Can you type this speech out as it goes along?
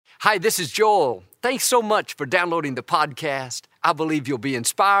Hi, this is Joel. Thanks so much for downloading the podcast. I believe you'll be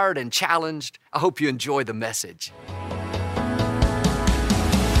inspired and challenged. I hope you enjoy the message.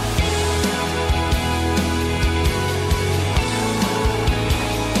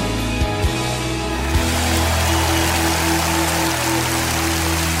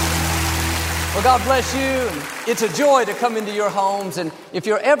 Well, God bless you. It's a joy to come into your homes. And if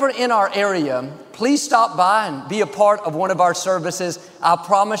you're ever in our area, please stop by and be a part of one of our services. I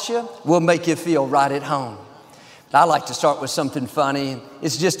promise you, we'll make you feel right at home. I like to start with something funny.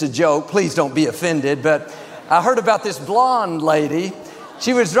 It's just a joke. Please don't be offended. But I heard about this blonde lady.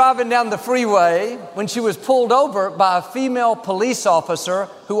 She was driving down the freeway when she was pulled over by a female police officer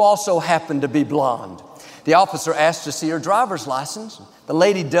who also happened to be blonde. The officer asked to see her driver's license. The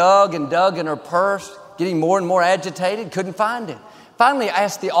lady dug and dug in her purse, getting more and more agitated, couldn't find it. Finally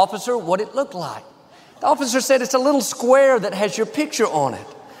asked the officer what it looked like. The officer said, "It's a little square that has your picture on it."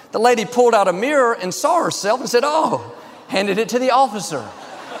 The lady pulled out a mirror and saw herself and said, "Oh," handed it to the officer.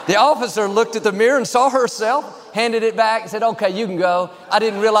 The officer looked at the mirror and saw herself, handed it back and said, "Okay, you can go. I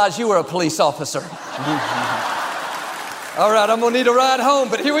didn't realize you were a police officer." All right, I'm going to need a ride home,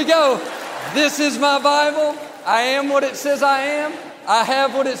 but here we go. This is my Bible. I am what it says I am. I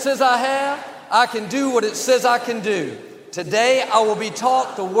have what it says I have. I can do what it says I can do. Today I will be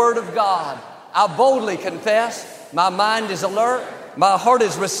taught the Word of God. I boldly confess. My mind is alert. My heart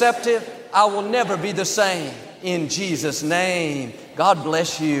is receptive. I will never be the same. In Jesus' name. God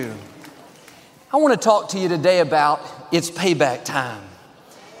bless you. I want to talk to you today about it's payback time.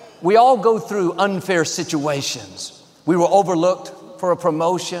 We all go through unfair situations. We were overlooked for a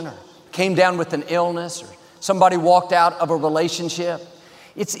promotion, or came down with an illness, or somebody walked out of a relationship.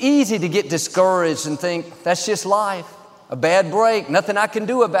 It's easy to get discouraged and think, that's just life, a bad break, nothing I can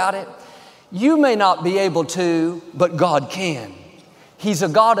do about it. You may not be able to, but God can. He's a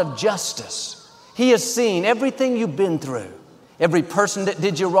God of justice. He has seen everything you've been through, every person that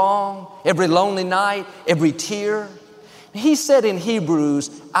did you wrong, every lonely night, every tear. He said in Hebrews,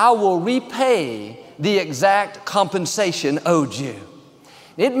 I will repay the exact compensation owed you.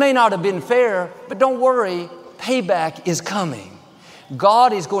 It may not have been fair, but don't worry, payback is coming.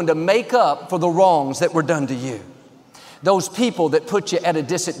 God is going to make up for the wrongs that were done to you. Those people that put you at a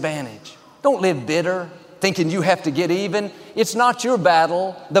disadvantage. Don't live bitter, thinking you have to get even. It's not your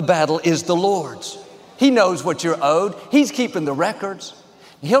battle. The battle is the Lord's. He knows what you're owed. He's keeping the records.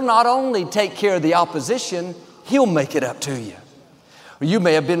 He'll not only take care of the opposition, He'll make it up to you. Or you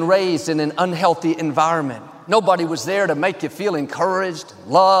may have been raised in an unhealthy environment. Nobody was there to make you feel encouraged,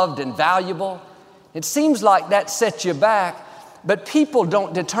 loved, and valuable. It seems like that sets you back, but people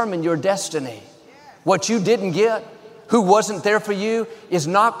don't determine your destiny. What you didn't get, who wasn't there for you, is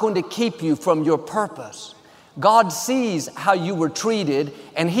not going to keep you from your purpose. God sees how you were treated,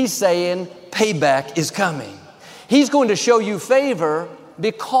 and He's saying payback is coming. He's going to show you favor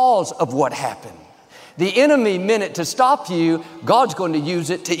because of what happened. The enemy meant it to stop you. God's going to use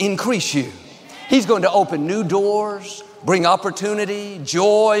it to increase you. He's going to open new doors, bring opportunity,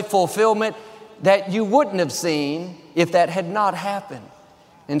 joy, fulfillment that you wouldn't have seen if that had not happened.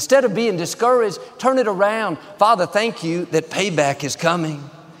 Instead of being discouraged, turn it around. Father, thank you that payback is coming.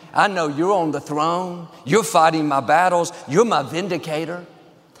 I know you're on the throne. You're fighting my battles. You're my vindicator.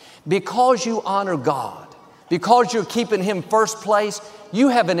 Because you honor God, because you're keeping Him first place, you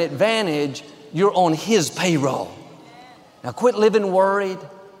have an advantage. You're on His payroll. Now quit living worried,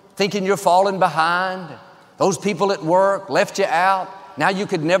 thinking you're falling behind. Those people at work left you out. Now you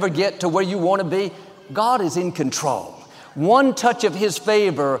could never get to where you want to be. God is in control. One touch of His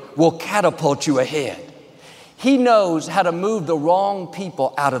favor will catapult you ahead. He knows how to move the wrong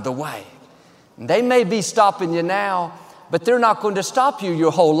people out of the way. They may be stopping you now, but they're not going to stop you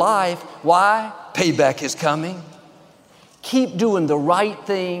your whole life. Why? Payback is coming. Keep doing the right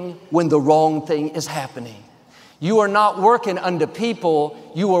thing when the wrong thing is happening. You are not working under people,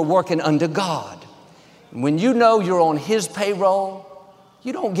 you are working under God. When you know you're on His payroll,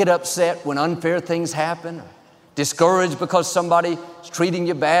 you don't get upset when unfair things happen, or discouraged because somebody's treating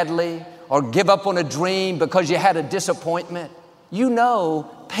you badly, or give up on a dream because you had a disappointment. You know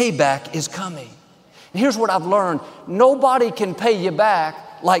payback is coming. And here's what I've learned. Nobody can pay you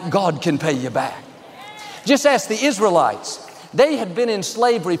back like God can pay you back. Just ask the Israelites. They had been in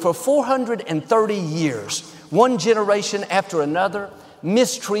slavery for 430 years, one generation after another,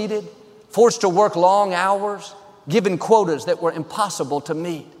 mistreated, forced to work long hours, given quotas that were impossible to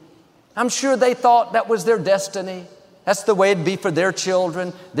meet. I'm sure they thought that was their destiny. That's the way it'd be for their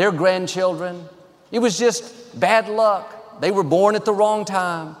children, their grandchildren. It was just bad luck. They were born at the wrong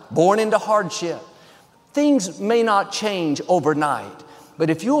time, born into hardship. Things may not change overnight, But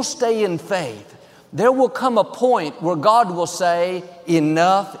if you'll stay in faith, there will come a point where God will say,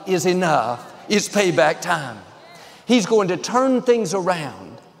 enough is enough. It's payback time. He's going to turn things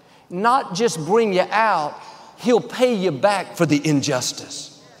around, not just bring you out. He'll pay you back for the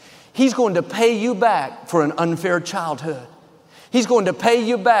injustice. He's going to pay you back for an unfair childhood. He's going to pay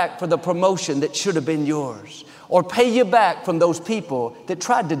you back for the promotion that should have been yours, or pay you back from those people that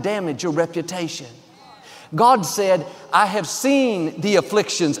tried to damage your reputation. God said, I have seen the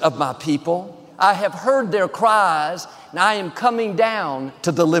afflictions of my people. I have heard their cries, and I am coming down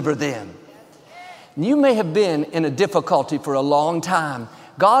to deliver them. You may have been in a difficulty for a long time.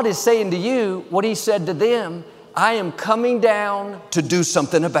 God is saying to you what He said to them, I am coming down to do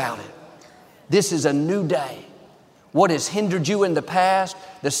something about it. This is a new day. What has hindered you in the past,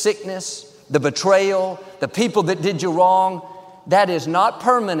 the sickness, the betrayal, the people that did you wrong, that is not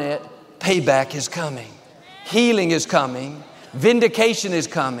permanent. Payback is coming. Healing is coming. Vindication is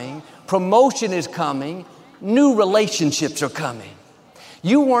coming. Promotion is coming. New relationships are coming.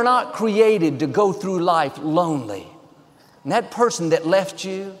 You were not created to go through life lonely. And that person that left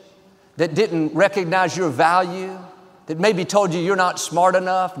you, that didn't recognize your value, that maybe told you you're not smart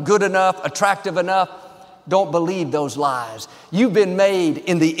enough, good enough, attractive enough, don't believe those lies. You've been made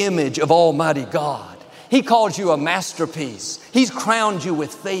in the image of Almighty God. He calls you a masterpiece. He's crowned you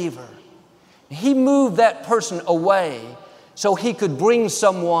with favor. He moved that person away so He could bring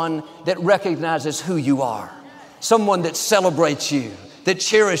someone that recognizes who you are, someone that celebrates you, that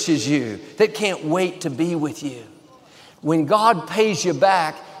cherishes you, that can't wait to be with you. When God pays you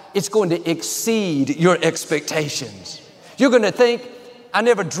back, it's going to exceed your expectations. You're going to think, I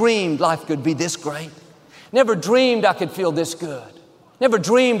never dreamed life could be this great. Never dreamed I could feel this good. Never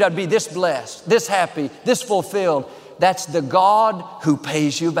dreamed I'd be this blessed, this happy, this fulfilled. That's the God who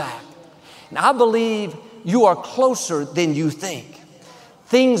pays you back. And I believe you are closer than you think.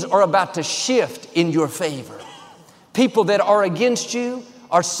 Things are about to shift in your favor. People that are against you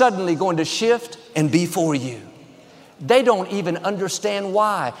are suddenly going to shift and be for you. They don't even understand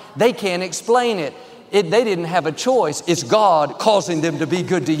why. They can't explain it. They didn't have a choice. It's God causing them to be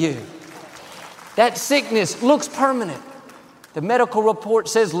good to you. That sickness looks permanent. The medical report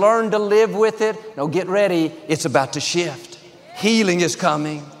says learn to live with it. No, get ready. It's about to shift. Healing is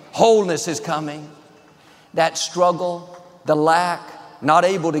coming. Wholeness is coming. That struggle, the lack, not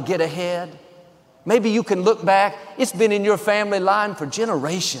able to get ahead. Maybe you can look back. It's been in your family line for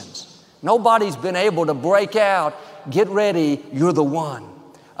generations. Nobody's been able to break out. Get ready. You're the one.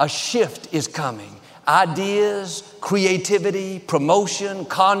 A shift is coming. Ideas, creativity, promotion,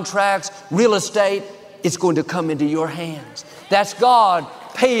 contracts, real estate, it's going to come into your hands. That's God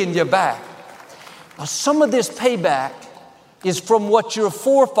paying you back. Now, some of this payback is from what your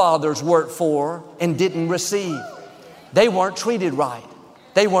forefathers worked for and didn't receive. They weren't treated right.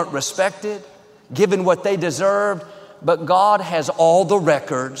 They weren't respected, given what they deserved, but God has all the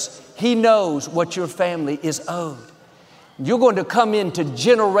records. He knows what your family is owed. You're going to come into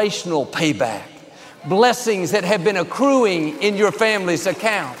generational payback. Blessings that have been accruing in your family's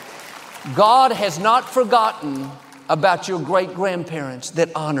account. God has not forgotten about your great-grandparents that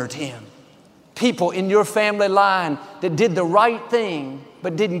honored Him. People in your family line that did the right thing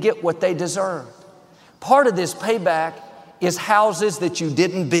but didn't get what they deserved. Part of this payback is houses that you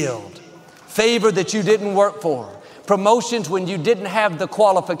didn't build, favor that you didn't work for, promotions when you didn't have the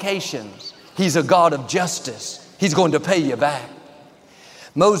qualifications. He's a God of justice. He's going to pay you back.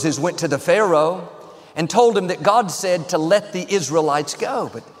 Moses went to the Pharaoh and told him that God said to let the Israelites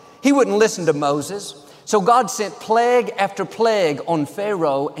go, but he wouldn't listen to Moses. So God sent plague after plague on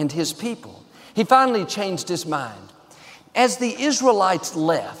Pharaoh and his people. He finally changed his mind. As the Israelites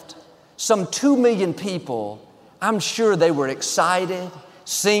left, some 2 million people, I'm sure they were excited,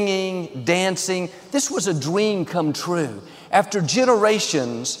 singing, dancing. This was a dream come true. After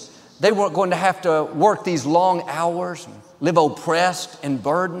generations, they weren't going to have to work these long hours, live oppressed and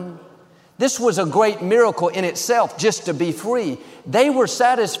burdened. This was a great miracle in itself, just to be free. They were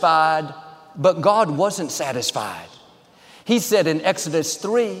satisfied, but God wasn't satisfied. He said in Exodus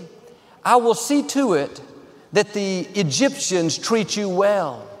 3, I will see to it that the Egyptians treat you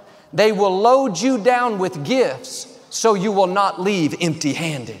well. They will load you down with gifts so you will not leave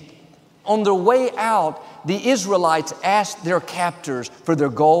empty-handed. On their way out, the Israelites asked their captors for their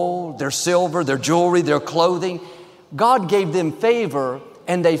gold, their silver, their jewelry, their clothing. God gave them favor,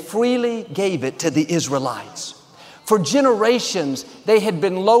 and they freely gave it to the Israelites. For generations, they had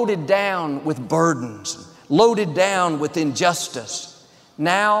been loaded down with burdens, loaded down with injustice.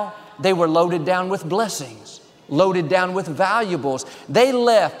 Now they were loaded down with blessings, loaded down with valuables. They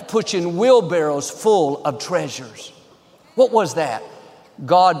left pushing wheelbarrows full of treasures. What was that?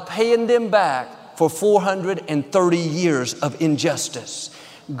 God paying them back for 430 years of injustice.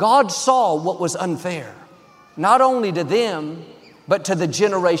 God saw what was unfair, not only to them, but to the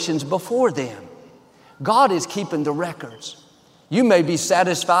generations before them. God is keeping the records. You may be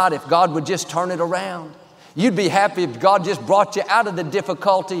satisfied if God would just turn it around. You'd be happy if God just brought you out of the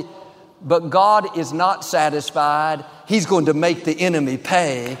difficulty, but God is not satisfied. He's going to make the enemy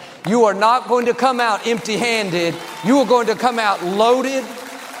pay. You are not going to come out empty-handed. You are going to come out loaded,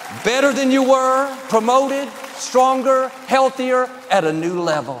 better than you were, promoted, stronger, healthier, at a new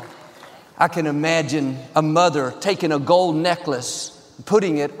level. I can imagine a mother taking a gold necklace,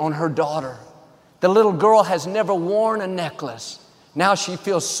 putting it on her daughter. The little girl has never worn a necklace. Now she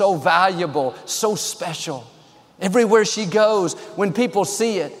feels so valuable, so special. Everywhere she goes, when people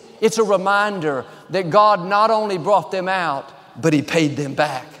see it, it's a reminder that God not only brought them out, but He paid them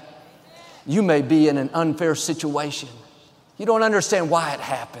back. You may be in an unfair situation. You don't understand why it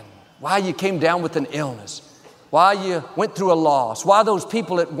happened, why you came down with an illness, why you went through a loss, why those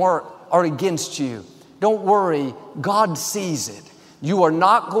people at work are against you. Don't worry, God sees it. You are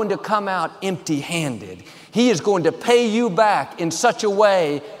not going to come out empty-handed. He is going to pay you back in such a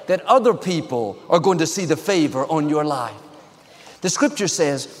way that other people are going to see the favor on your life. The scripture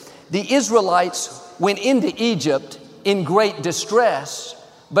says, the Israelites went into Egypt in great distress,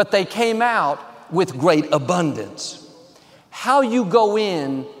 but they came out with great abundance. How you go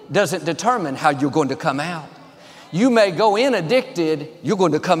in doesn't determine how you're going to come out. You may go in addicted, you're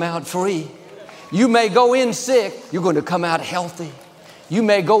going to come out free. You may go in sick, you're going to come out healthy. You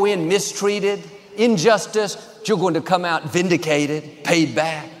may go in mistreated, injustice, but you're going to come out vindicated, paid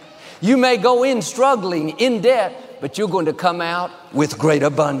back. You may go in struggling, in debt, but you're going to come out with great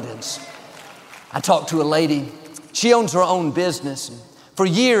abundance. I talked to a lady. She owns her own business. For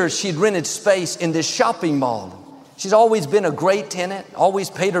years, she'd rented space in this shopping mall. She's always been a great tenant, always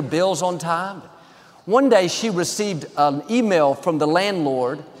paid her bills on time. One day, she received an email from the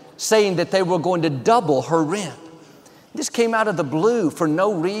landlord saying that they were going to double her rent. This came out of the blue for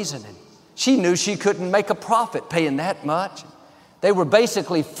no reason. And she knew she couldn't make a profit paying that much. They were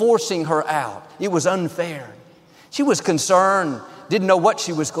basically forcing her out. It was unfair. She was concerned, didn't know what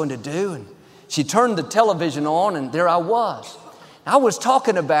she was going to do. And she turned the television on, and there I was. I was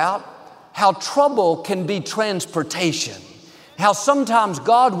talking about how trouble can be transportation, how sometimes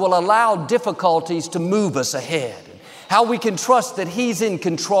God will allow difficulties to move us ahead, how we can trust that He's in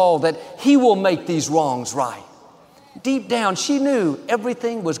control, that He will make these wrongs right. Deep down, she knew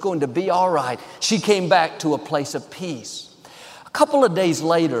everything was going to be all right. She came back to a place of peace. A couple of days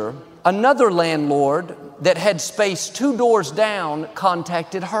later, another landlord that had space 2 doors down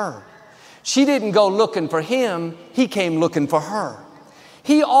contacted her. She didn't go looking for him, he came looking for her.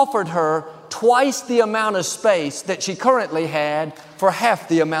 He offered her twice the amount of space that she currently had for half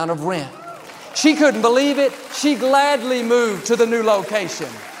the amount of rent. She couldn't believe it. She gladly moved to the new location.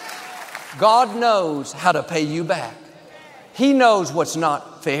 God knows how to pay you back. He knows what's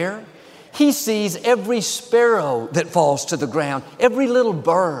not fair. He sees every sparrow that falls to the ground, every little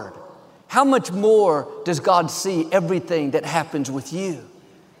bird. How much more does God see everything that happens with you?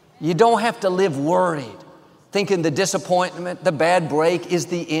 You don't have to live worried, thinking the disappointment, the bad break is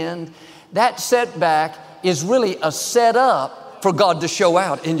the end. That setback is really a setup for God to show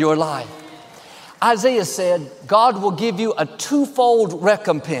out in your life. Isaiah said, God will give you a 2-fold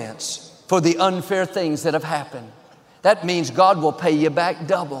recompense for the unfair things that have happened. That means God will pay you back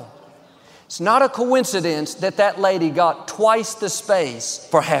double. It's not a coincidence that that lady got twice the space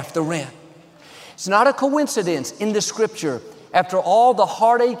for half the rent. It's not a coincidence in the scripture, after all the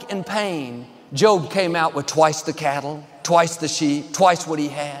heartache and pain, Job came out with twice the cattle, twice the sheep, twice what he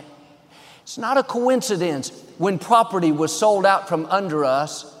had. It's not a coincidence when property was sold out from under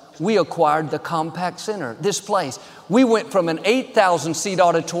us, we acquired the Compact Center, this place. We went from an 8,000 seat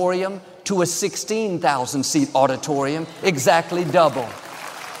auditorium to a 16,000 seat auditorium, exactly double.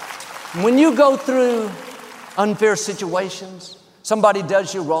 When you go through unfair situations, somebody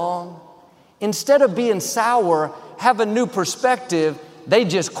does you wrong, instead of being sour, have a new perspective. They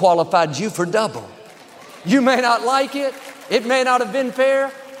just qualified you for double. You may not like it. It may not have been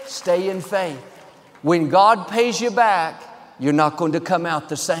fair. Stay in faith. When God pays you back, you're not going to come out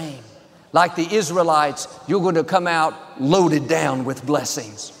the same. Like the Israelites, you're going to come out loaded down with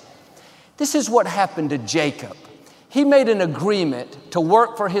blessings. This is what happened to Jacob. He made an agreement to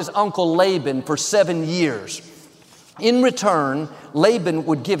work for his uncle Laban for 7 years. In return, Laban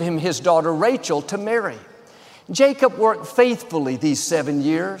would give him his daughter Rachel to marry. Jacob worked faithfully these 7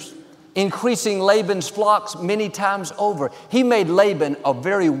 years, increasing Laban's flocks many times over. He made Laban a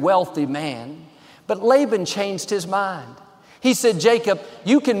very wealthy man, but Laban changed his mind. He said, Jacob,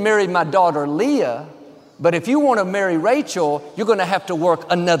 you can marry my daughter Leah, but if you want to marry Rachel, you're going to have to work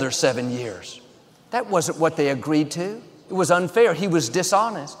another 7 years. That wasn't what they agreed to. It was unfair. He was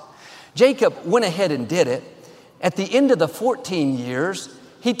dishonest. Jacob went ahead and did it. At the end of the 14 years,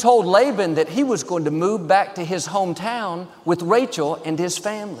 he told Laban that he was going to move back to his hometown with Rachel and his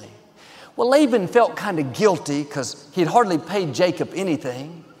family. Well, Laban felt kind of guilty because he'd hardly paid Jacob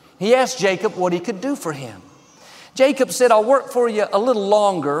anything. He asked Jacob what he could do for him. Jacob said, I'll work for you a little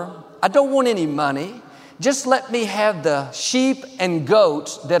longer. I don't want any money. Just let me have the sheep and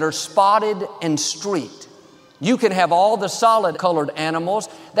goats that are spotted and streaked. You can have all the solid colored animals.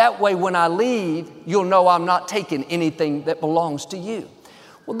 That way, when I leave, you'll know I'm not taking anything that belongs to you.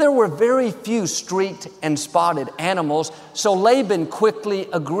 Well, there were very few streaked and spotted animals, so Laban quickly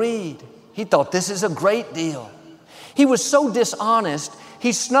agreed. He thought, this is a great deal. He was so dishonest,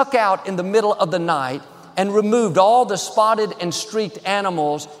 he snuck out in the middle of the night and removed all the spotted and streaked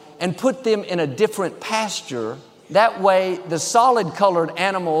animals and put them in a different pasture. That way, the solid colored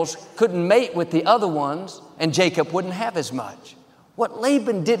animals couldn't mate with the other ones, and Jacob wouldn't have as much. What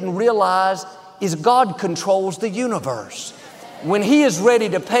Laban didn't realize is God controls the universe. When He is ready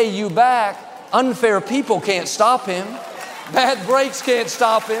to pay you back, unfair people can't stop Him. Bad breaks can't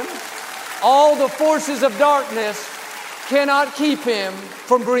stop Him. All the forces of darkness cannot keep Him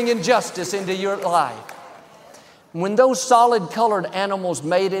from bringing justice into your life. When those solid colored animals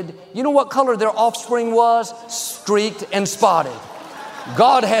mated, you know what color their offspring was? Streaked and spotted.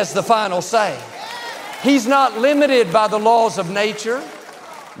 God has the final say. He's not limited by the laws of nature,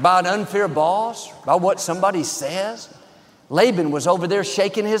 by an unfair boss, by what somebody says. Laban was over there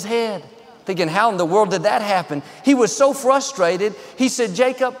shaking his head, thinking, how in the world did that happen? He was so frustrated. He said,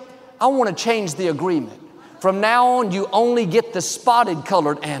 Jacob, I want to change the agreement. From now on, you only get the spotted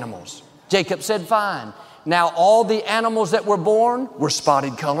colored animals. Jacob said, fine. Now all the animals that were born were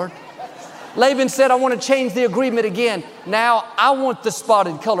spotted colored. Laban said, I want to change the agreement again. Now I want the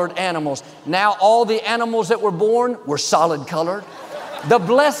spotted colored animals. Now all the animals that were born were solid colored. The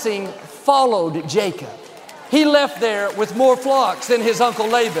blessing followed Jacob. He left there with more flocks than his uncle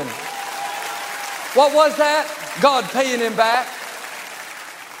Laban. What was that? God paying him back.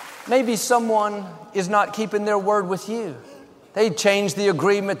 Maybe someone is not keeping their word with you. They changed the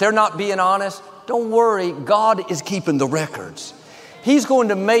agreement. They're not being honest. Don't worry, God is keeping the records. He's going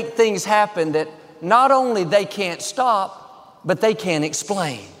to make things happen that not only they can't stop, but they can't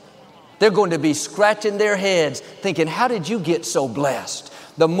explain. They're going to be scratching their heads thinking, how did you get so blessed?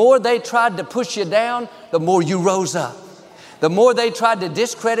 The more they tried to push you down, the more you rose up. The more they tried to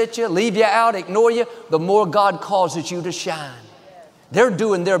discredit you, leave you out, ignore you, the more God causes you to shine. They're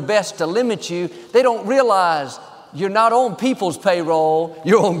doing their best to limit you. They don't realize you're not on people's payroll,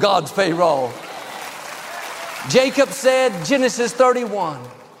 you're on God's payroll. Jacob said, Genesis 31,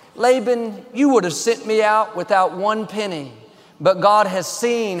 Laban, you would have sent me out without one penny, but God has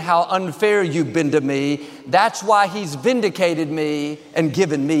seen how unfair you've been to me. That's why He's vindicated me and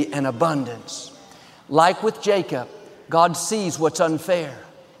given me an abundance. Like with Jacob, God sees what's unfair.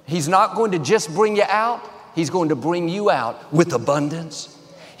 He's not going to just bring you out, He's going to bring you out with abundance.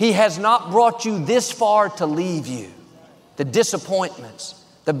 He has not brought you this far to leave you. The disappointments,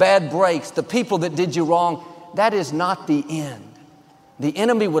 the bad breaks, the people that did you wrong, that is not the end. The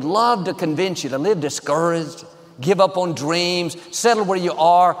enemy would love to convince you to live discouraged, give up on dreams, settle where you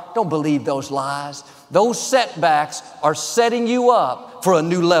are. Don't believe those lies. Those setbacks are setting you up for a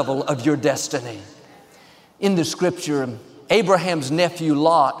new level of your destiny. In the scripture, Abraham's nephew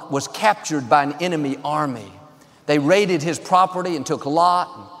Lot was captured by an enemy army. They raided his property and took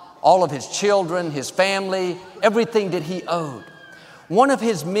Lot, and all of his children, his family, everything that he owed. One of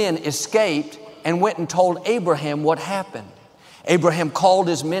his men escaped and went and told Abraham what happened. Abraham called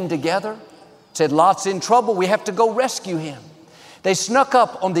his men together, said, Lot's in trouble, we have to go rescue him. They snuck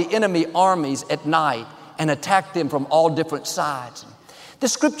up on the enemy armies at night and attacked them from all different sides. The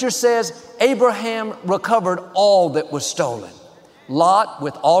scripture says Abraham recovered all that was stolen. Lot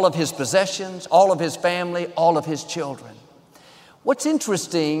with all of his possessions, all of his family, all of his children. What's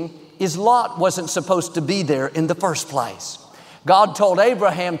interesting is Lot wasn't supposed to be there in the first place. God told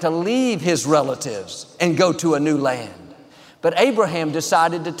Abraham to leave his relatives and go to a new land. But Abraham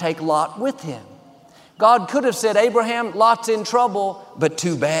decided to take Lot with him. God could have said, Abraham, Lot's in trouble, but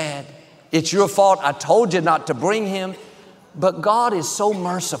too bad. It's your fault. I told you not to bring him. But God is so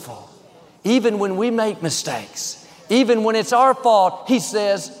merciful. Even when we make mistakes, even when it's our fault, He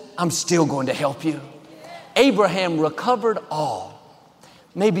says, I'm still going to help you. Abraham recovered all.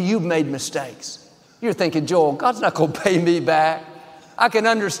 Maybe you've made mistakes. You're thinking, Joel, God's not going to pay me back. I can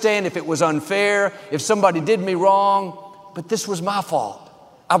understand if it was unfair, if somebody did me wrong, but this was my fault.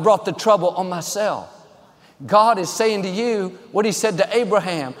 I brought the trouble on myself. God is saying to you what he said to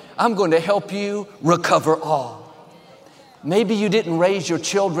Abraham, I'm going to help you recover all. Maybe you didn't raise your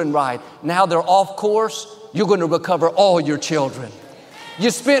children right. Now they're off course. You're going to recover all your children. You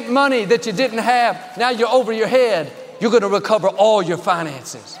spent money that you didn't have. Now you're over your head. You're going to recover all your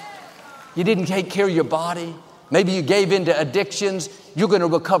finances. You didn't take care of your body. Maybe you gave into addictions. You're going to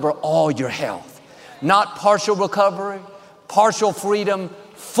recover all your health. Not partial recovery, partial freedom,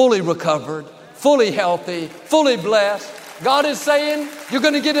 fully recovered, fully healthy, fully blessed. God is saying you're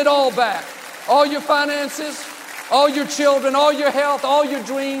going to get it all back. All your finances, all your children, all your health, all your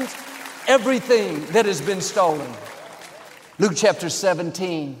dreams, everything that has been stolen. Luke chapter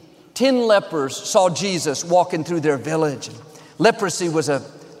 17, 10 lepers saw Jesus walking through their village. Leprosy was a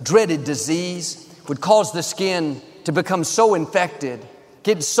dreaded disease, would cause the skin to become so infected,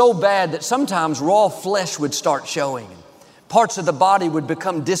 get so bad that sometimes raw flesh would start showing. Parts of the body would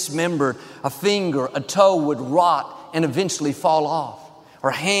become dismembered. A finger, a toe would rot and eventually fall off.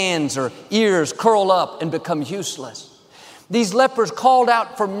 Or hands or ears curl up and become useless. These lepers called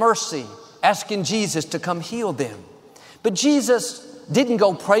out for mercy, asking Jesus to come heal them. But Jesus didn't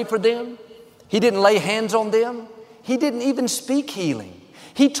go pray for them. He didn't lay hands on them. He didn't even speak healing.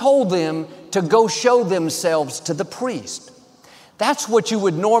 He told them to go show themselves to the priest. That's what you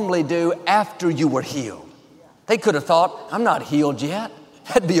would normally do after you were healed. They could have thought, I'm not healed yet.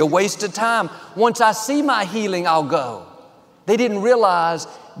 That'd be a waste of time. Once I see my healing, I'll go. They didn't realize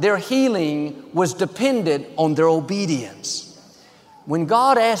their healing was dependent on their obedience. When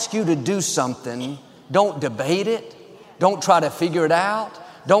God asks you to do something, don't debate it. Don't try to figure it out.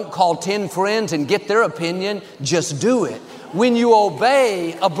 Don't call 10 friends and get their opinion. Just do it. When you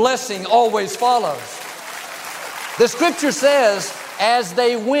obey, a blessing always follows. The scripture says, as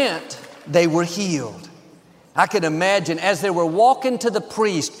they went, they were healed. I can imagine as they were walking to the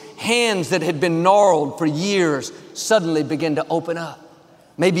priest, hands that had been gnarled for years suddenly begin to open up.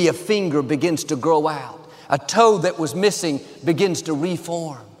 Maybe a finger begins to grow out. A toe that was missing begins to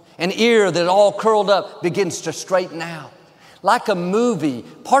reform. An ear that all curled up begins to straighten out. Like a movie,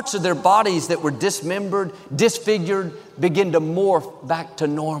 parts of their bodies that were dismembered, disfigured, begin to morph back to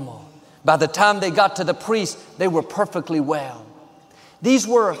normal. By the time they got to the priest, they were perfectly well. These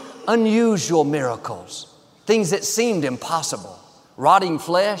were unusual miracles, things that seemed impossible. Rotting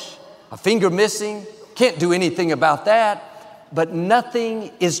flesh, a finger missing, can't do anything about that, but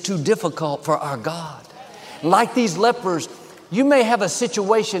nothing is too difficult for our God. Like these lepers, you may have a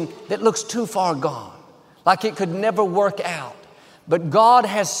situation that looks too far gone, like it could never work out. But God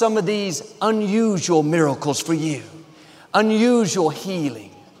has some of these unusual miracles for you. Unusual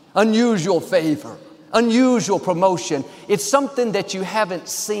healing, unusual favor, unusual promotion. It's something that you haven't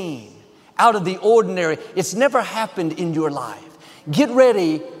seen, out of the ordinary. It's never happened in your life. Get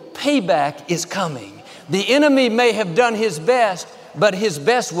ready, payback is coming. The enemy may have done his best, but his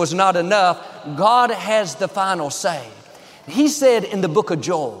best was not enough. God has the final say. He said in the book of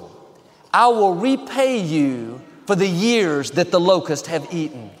Joel, I will repay you for the years that the locusts have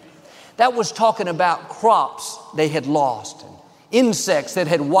eaten. That was talking about crops they had lost, and insects that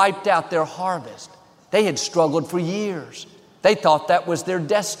had wiped out their harvest. They had struggled for years. They thought that was their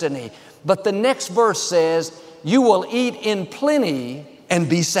destiny. But the next verse says, you will eat in plenty and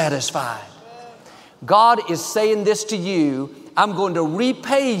be satisfied. God is saying this to you, I'm going to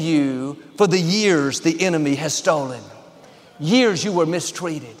repay you for the years the enemy has stolen. Years you were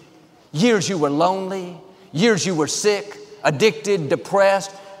mistreated. Years you were lonely. Years you were sick, addicted,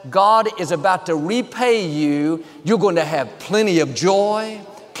 depressed. God is about to repay you. You're going to have plenty of joy,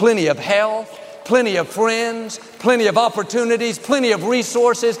 plenty of health, plenty of friends, plenty of opportunities, plenty of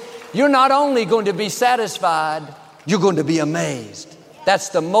resources. You're not only going to be satisfied, you're going to be amazed. That's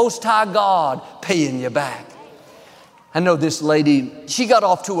the Most High God paying you back. I know this lady, she got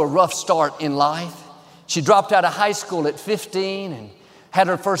off to a rough start in life. She dropped out of high school at 15 and had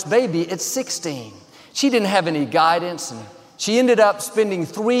her first baby at 16. She didn't have any guidance, and she ended up spending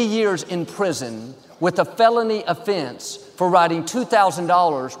 3 years in prison with a felony offense for writing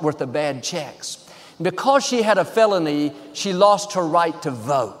 $2,000 worth of bad checks. Because she had a felony, she lost her right to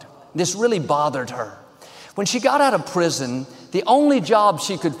vote. This really bothered her. When she got out of prison, the only job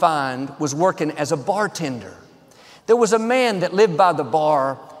she could find was working as a bartender. There was a man that lived by the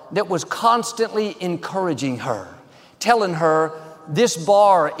bar that was constantly encouraging her, telling her, this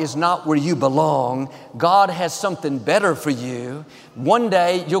bar is not where you belong. God has something better for you. One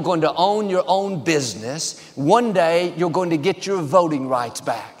day you're going to own your own business. One day you're going to get your voting rights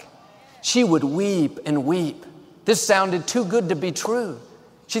back. She would weep and weep. This sounded too good to be true.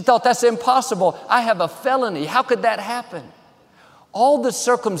 She thought, that's impossible. I have a felony. How could that happen? All the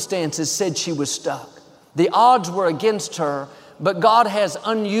circumstances said she was stuck. The odds were against her, but God has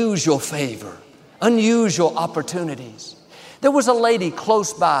unusual favor, unusual opportunities. There was a lady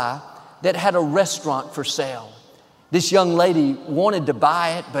close by that had a restaurant for sale. This young lady wanted to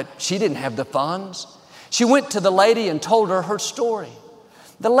buy it, but she didn't have the funds. She went to the lady and told her story.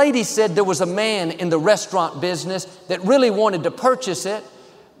 The lady said there was a man in the restaurant business that really wanted to purchase it,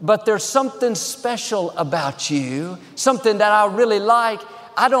 but there's something special about you, something that I really like.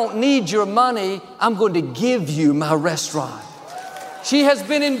 I don't need your money. I'm going to give you my restaurant. She has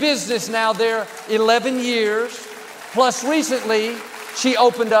been in business now there 11 years, plus recently she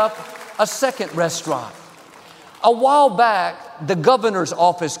opened up a second restaurant. A while back, the governor's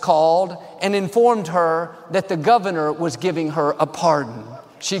office called and informed her that the governor was giving her a pardon.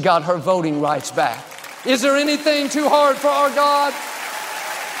 She got her voting rights back. Is there anything too hard for our God?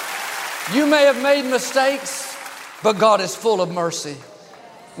 You may have made mistakes, but God is full of mercy.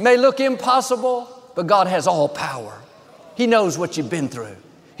 It may look impossible, but God has all power. He knows what you've been through.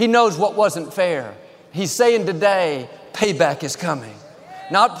 He knows what wasn't fair. He's saying today, payback is coming.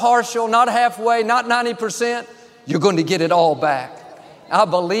 Not partial, not halfway, not 90%. You're going to get it all back. I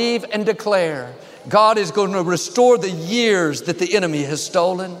believe and declare God is going to restore the years that the enemy has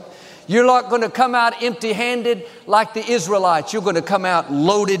stolen. You're not going to come out empty-handed like the Israelites. You're going to come out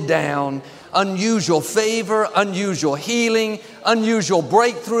loaded down. Unusual favor, unusual healing, unusual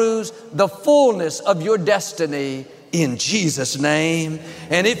breakthroughs, the fullness of your destiny in Jesus' name.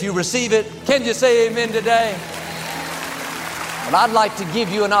 And if you receive it, can you say amen today? But I'd like to give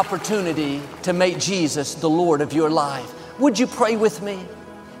you an opportunity to make Jesus the Lord of your life. Would you pray with me?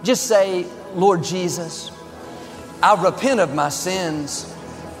 Just say, Lord Jesus, I repent of my sins.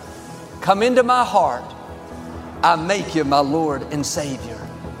 Come into my heart. I make you my Lord and Savior.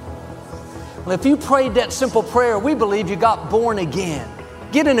 Well, if you prayed that simple prayer, we believe you got born again.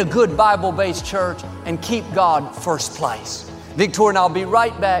 Get in a good Bible-based church and keep God first place. Victor and I'll be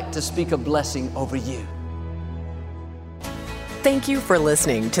right back to speak a blessing over you. Thank you for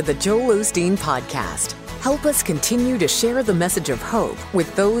listening to the Joel Osteen Podcast. Help us continue to share the message of hope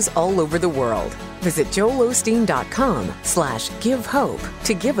with those all over the world. Visit joelosteen.com/give hope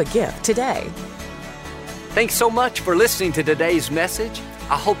to give a gift today. Thanks so much for listening to today's message.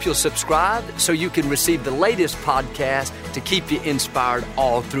 I hope you'll subscribe so you can receive the latest podcast to keep you inspired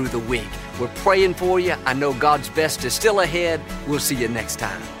all through the week. We're praying for you. I know God's best is still ahead. We'll see you next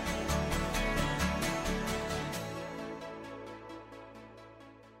time.